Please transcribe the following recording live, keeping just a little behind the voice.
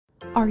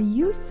Are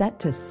you set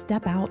to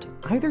step out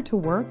either to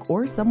work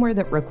or somewhere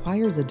that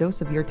requires a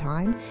dose of your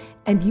time,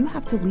 and you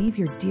have to leave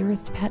your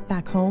dearest pet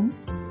back home?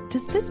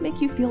 Does this make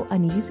you feel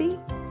uneasy?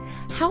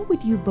 How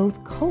would you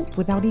both cope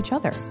without each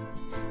other?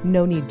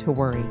 No need to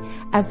worry,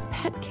 as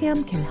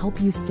PetCam can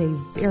help you stay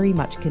very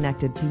much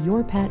connected to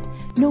your pet,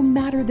 no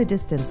matter the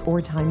distance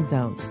or time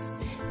zone.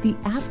 The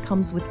app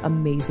comes with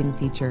amazing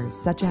features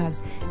such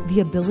as the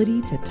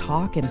ability to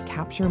talk and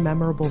capture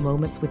memorable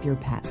moments with your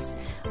pets,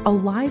 a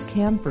live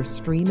cam for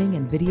streaming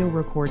and video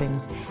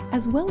recordings,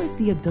 as well as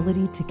the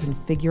ability to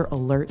configure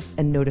alerts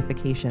and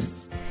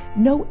notifications.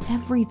 Know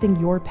everything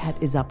your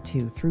pet is up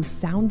to through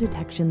sound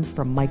detections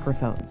from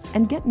microphones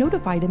and get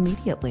notified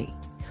immediately.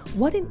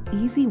 What an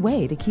easy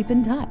way to keep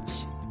in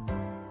touch!